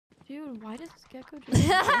Dude, why does this gecko just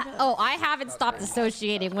Oh, I haven't stopped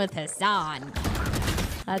associating with Hasan.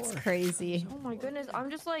 That's crazy. Oh my goodness, I'm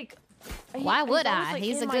just like... Why would almost, I? like,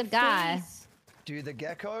 He's in a my good guy. face. Dude, the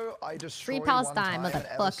gecko, I destroyed Free Palestine, one time, and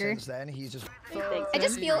ever motherfucker. since then, he's just I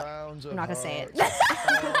just feel... I'm not gonna say it.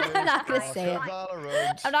 I'm not gonna say it.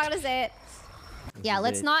 I'm not gonna say it. Yeah,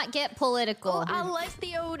 let's not get political. Oh, I like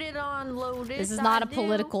the Odin on Lotus. This is not a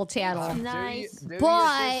political channel. Nice.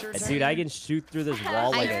 But... Dude, I can shoot through this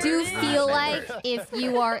wall like I do feel like if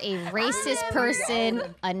you are a racist person,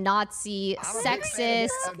 a Nazi, sexist,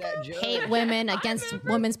 hate women, against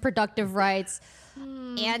women's productive rights,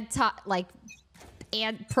 and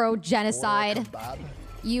pro-genocide,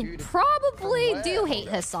 you probably do hate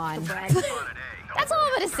Hasan. That's all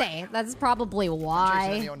I'm gonna say. That's probably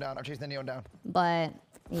why. I'm chasing the neon down. But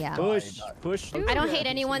yeah. Push. I don't hate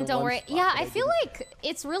anyone. Don't worry. Yeah, I feel like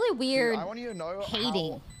it's really weird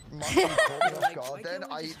hating. I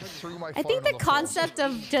think the concept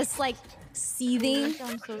of just like seething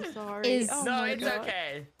I'm so sorry. is. No, it's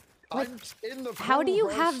okay. How do you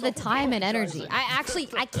have the time and energy? I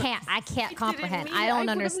can't comprehend. I don't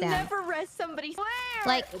understand. Never rest somebody.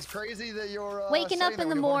 Like, it's crazy that you're waking up in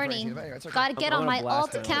the morning. Gotta get on my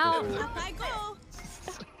alt account.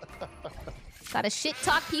 Gotta shit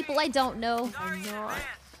talk people I don't know.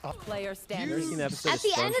 Player standing. At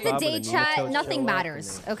the end of the day, chat, nothing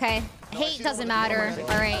matters, okay? Hate doesn't matter,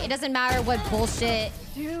 alright? It doesn't matter what bullshit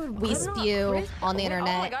we spew on the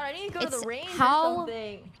internet. Oh my God, I need to go to the range how or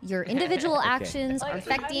something. your individual actions are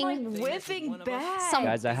affecting I'm, like, whiffing back. some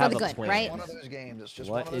Guys, I for have the a good, plan. right?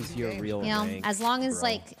 What is your real You know, rank, as long as bro?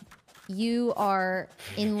 like you are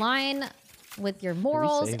in line with your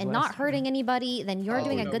morals save and last not hurting anybody, then you're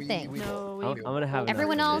doing a good thing. No, I'm gonna have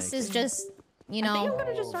Everyone another else rank. is just, you I think know, I'm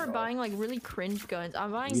gonna just start buying like really cringe guns.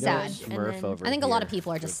 I'm buying You don't Sage and smurf then... over I think a lot of here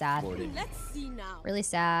people are just sad. reporting. Let's see now. Really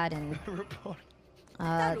sad, and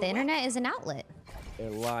the internet is an outlet. They're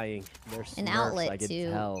lying. They're An Smurfs, outlet I can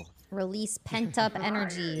to tell. release pent-up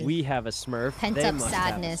energy, We have a Smurf. They pent-up must have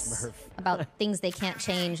a sadness Smurf. about things they can't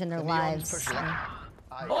change in their lives.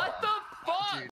 What the